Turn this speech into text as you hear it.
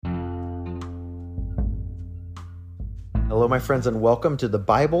Hello, my friends, and welcome to the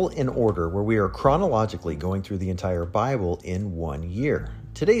Bible in Order, where we are chronologically going through the entire Bible in 1 year.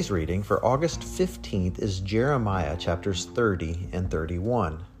 Today's reading for August 15th is Jeremiah chapters 30 and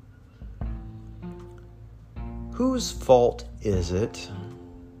 31. Whose fault is it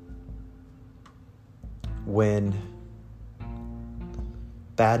when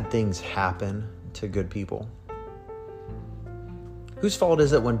bad things happen to good people? Whose fault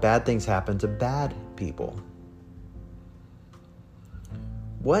is it when bad things happen to bad people?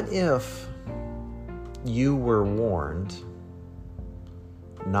 What if you were warned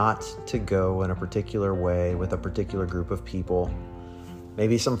not to go in a particular way with a particular group of people?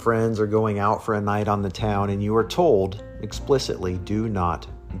 Maybe some friends are going out for a night on the town and you are told explicitly, do not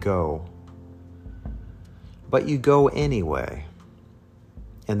go. But you go anyway,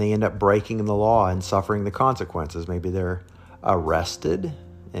 and they end up breaking the law and suffering the consequences. Maybe they're arrested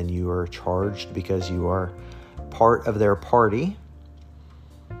and you are charged because you are part of their party.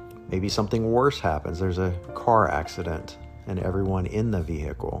 Maybe something worse happens. There's a car accident and everyone in the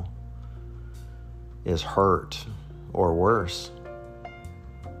vehicle is hurt or worse.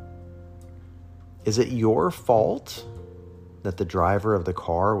 Is it your fault that the driver of the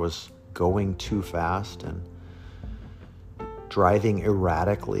car was going too fast and driving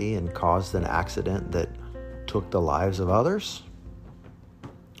erratically and caused an accident that took the lives of others?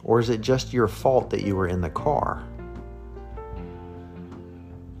 Or is it just your fault that you were in the car?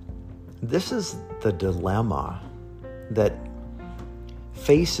 This is the dilemma that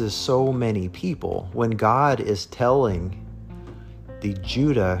faces so many people when God is telling the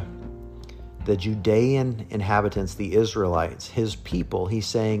Judean inhabitants, the Israelites, his people, he's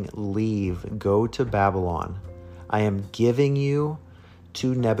saying, leave, go to Babylon. I am giving you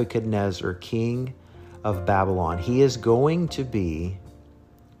to Nebuchadnezzar, king of Babylon. He is going to be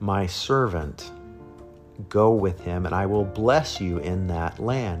my servant. Go with him, and I will bless you in that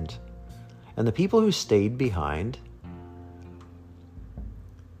land. And the people who stayed behind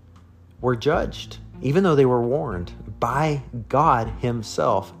were judged, even though they were warned by God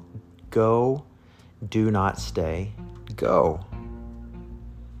himself. Go, do not stay, go.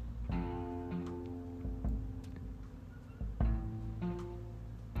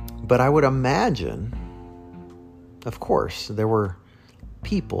 But I would imagine, of course, there were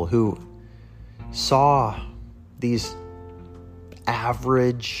people who saw these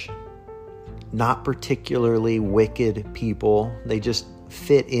average, not particularly wicked people. They just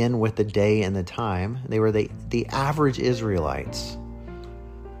fit in with the day and the time. They were the average Israelites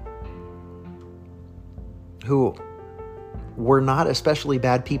who were not especially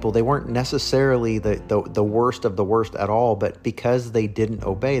bad people. They weren't necessarily the worst of the worst at all, but because they didn't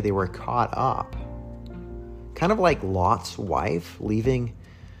obey, they were caught up. Kind of like Lot's wife leaving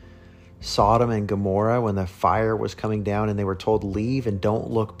Sodom and Gomorrah when the fire was coming down and they were told, leave and don't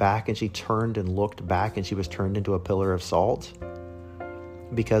look back. And she turned and looked back and she was turned into a pillar of salt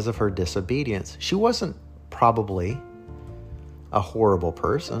because of her disobedience. She wasn't probably a horrible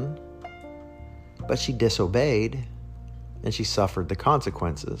person, but she disobeyed and she suffered the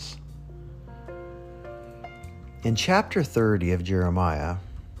consequences. In chapter 30 of Jeremiah,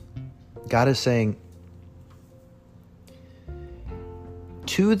 God is saying,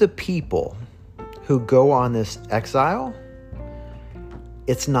 to the people who go on this exile,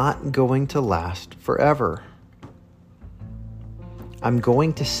 it's not going to last forever. I'm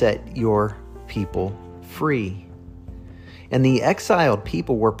going to set your people free. And the exiled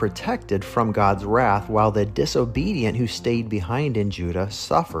people were protected from God's wrath, while the disobedient who stayed behind in Judah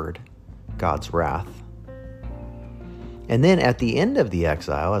suffered God's wrath. And then at the end of the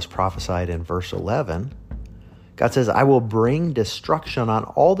exile, as prophesied in verse 11, God says, I will bring destruction on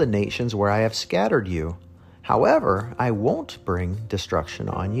all the nations where I have scattered you. However, I won't bring destruction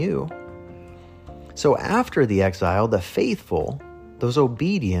on you. So after the exile, the faithful, those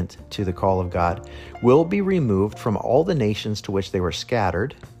obedient to the call of God, will be removed from all the nations to which they were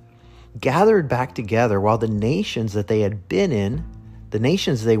scattered, gathered back together, while the nations that they had been in, the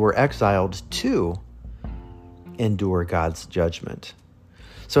nations they were exiled to, endure God's judgment.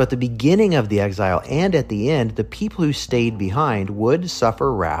 So at the beginning of the exile and at the end, the people who stayed behind would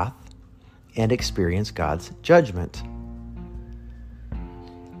suffer wrath and experience God's judgment.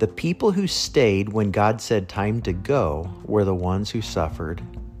 The people who stayed when God said time to go were the ones who suffered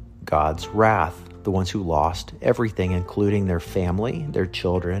God's wrath, the ones who lost everything, including their family, their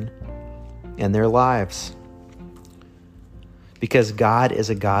children, and their lives. Because God is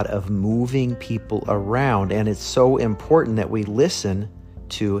a God of moving people around, and it's so important that we listen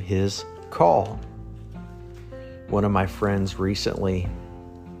to his call. One of my friends recently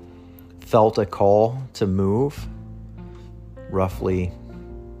felt a call to move roughly,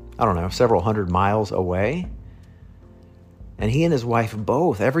 several hundred miles away. And he and his wife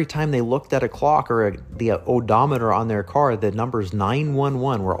both, every time they looked at a clock or the odometer on their car, the numbers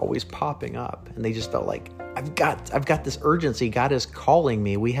 911 were always popping up. And they just felt like, I've got this urgency. God is calling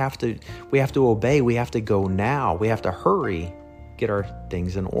me. We have to obey. We have to go now. We have to hurry, get our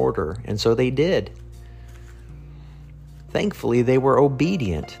things in order. And so they did. Thankfully, they were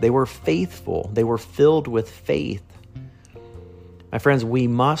obedient. They were faithful. They were filled with faith. My friends, we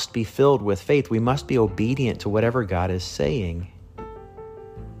must be filled with faith. We must be obedient to whatever God is saying.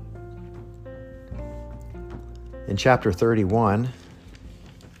 In chapter 31,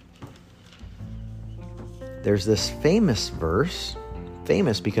 there's this famous verse,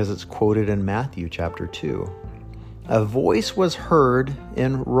 famous because it's quoted in Matthew chapter 2. A voice was heard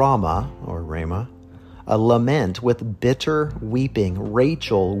in Ramah, a lament with bitter weeping,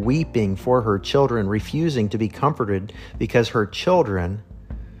 Rachel weeping for her children, refusing to be comforted because her children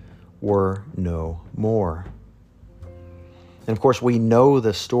were no more. And of course, we know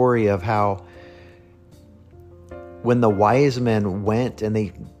the story of how when the wise men went and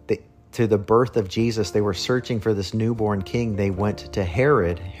they to the birth of Jesus, they were searching for this newborn king. They went to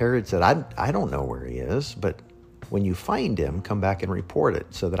Herod. Herod said, I don't know where he is, but when you find him, come back and report it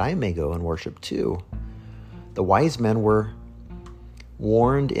so that I may go and worship too. The wise men were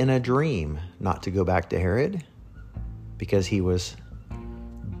warned in a dream not to go back to Herod because he was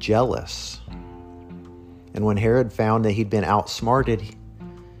jealous. And when Herod found that he'd been outsmarted,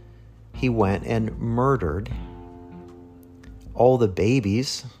 he went and murdered all the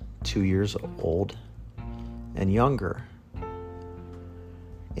babies 2 years old and younger.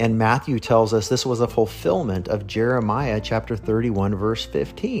 And Matthew tells us this was a fulfillment of Jeremiah chapter 31, verse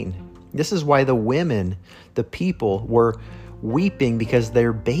 15. This is why the women, the people, were weeping because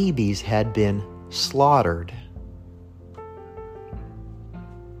their babies had been slaughtered.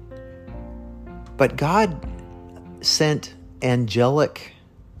 But God sent angelic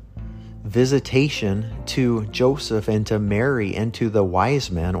visitation to Joseph and to Mary and to the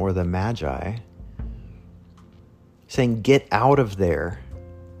wise men or the magi, saying, get out of there.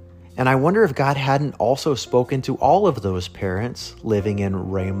 And I wonder if God hadn't also spoken to all of those parents living in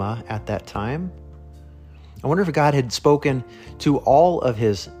Ramah at that time. I wonder if God had spoken to all of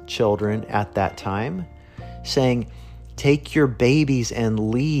his children at that time, saying, take your babies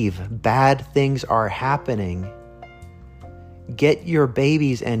and leave. Bad things are happening. Get your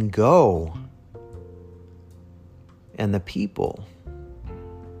babies and go. And the people,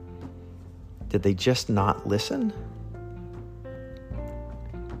 did they just not listen?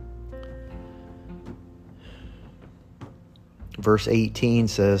 Verse 18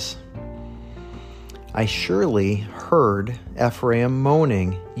 says, I surely heard Ephraim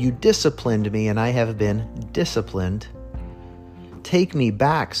moaning. You disciplined me, and I have been disciplined. Take me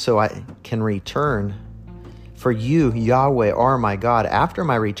back so I can return. For you, Yahweh, are my God. After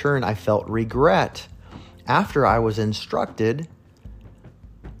my return, I felt regret. After I was instructed,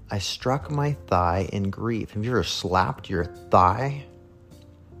 I struck my thigh in grief. Have you ever slapped your thigh?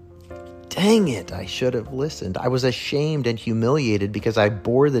 Dang it, I should have listened. I was ashamed and humiliated because I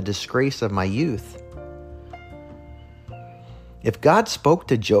bore the disgrace of my youth. If God spoke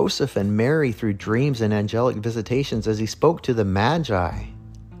to Joseph and Mary through dreams and angelic visitations as he spoke to the Magi,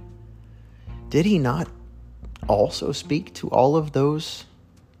 did he not also speak to all of those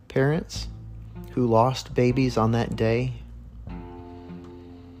parents who lost babies on that day?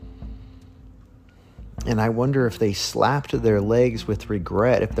 And I wonder if they slapped their legs with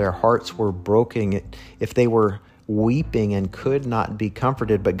regret, if their hearts were broken, if they were weeping and could not be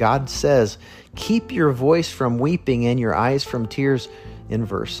comforted. But God says, keep your voice from weeping and your eyes from tears, in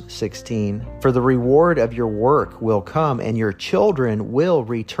verse 16. For the reward of your work will come, and your children will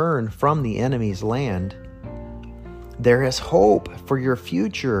return from the enemy's land. There is hope for your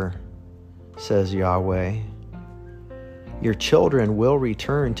future, says Yahweh. Your children will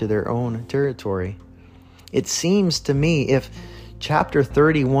return to their own territory. It seems to me if chapter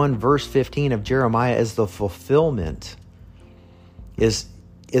 31, verse 15 of Jeremiah is the fulfillment, is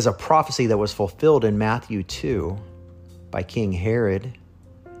a prophecy that was fulfilled in Matthew 2 by King Herod,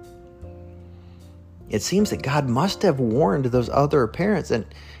 it seems that God must have warned those other parents.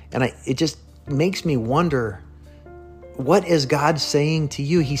 It just makes me wonder, what is God saying to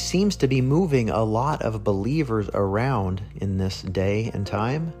you? He seems to be moving a lot of believers around in this day and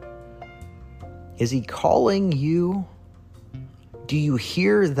time. Is he calling you? Do you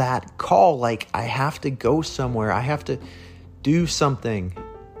hear that call? Like, I have to go somewhere. I have to do something.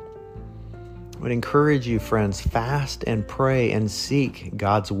 I would encourage you, friends, fast and pray and seek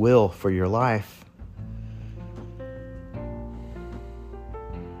God's will for your life.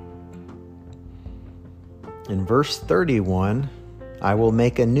 In verse 31, I will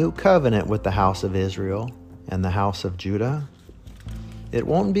make a new covenant with the house of Israel and the house of Judah. It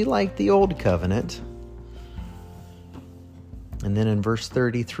won't be like the old covenant. And then in verse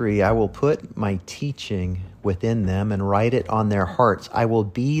 33, I will put my teaching within them and write it on their hearts. I will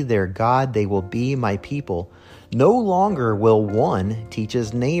be their God. They will be my people. No longer will one teach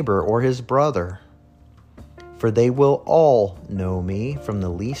his neighbor or his brother, for they will all know me, from the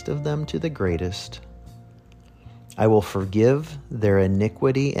least of them to the greatest. I will forgive their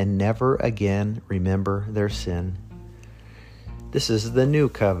iniquity and never again remember their sin. This is the new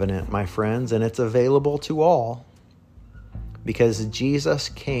covenant, my friends, and it's available to all. Because Jesus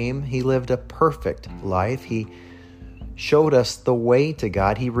came, he lived a perfect life. He showed us the way to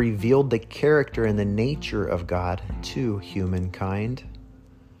God. He revealed the character and the nature of God to humankind.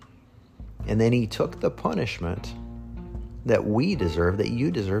 And then he took the punishment that we deserve, that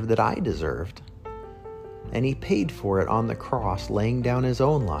you deserve, that I deserved. And he paid for it on the cross, laying down his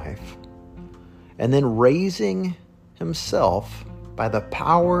own life. And then raising himself by the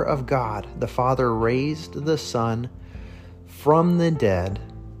power of God, the Father raised the Son from the dead,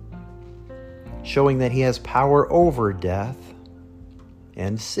 showing that he has power over death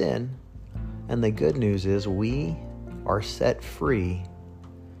and sin. And the good news is we are set free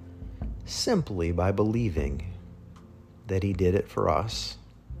simply by believing that he did it for us.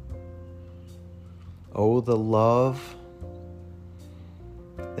 Oh, the love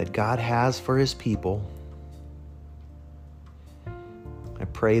that God has for his people. I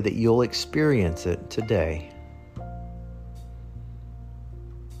pray that you'll experience it today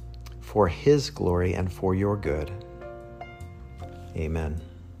for his glory and for your good. Amen.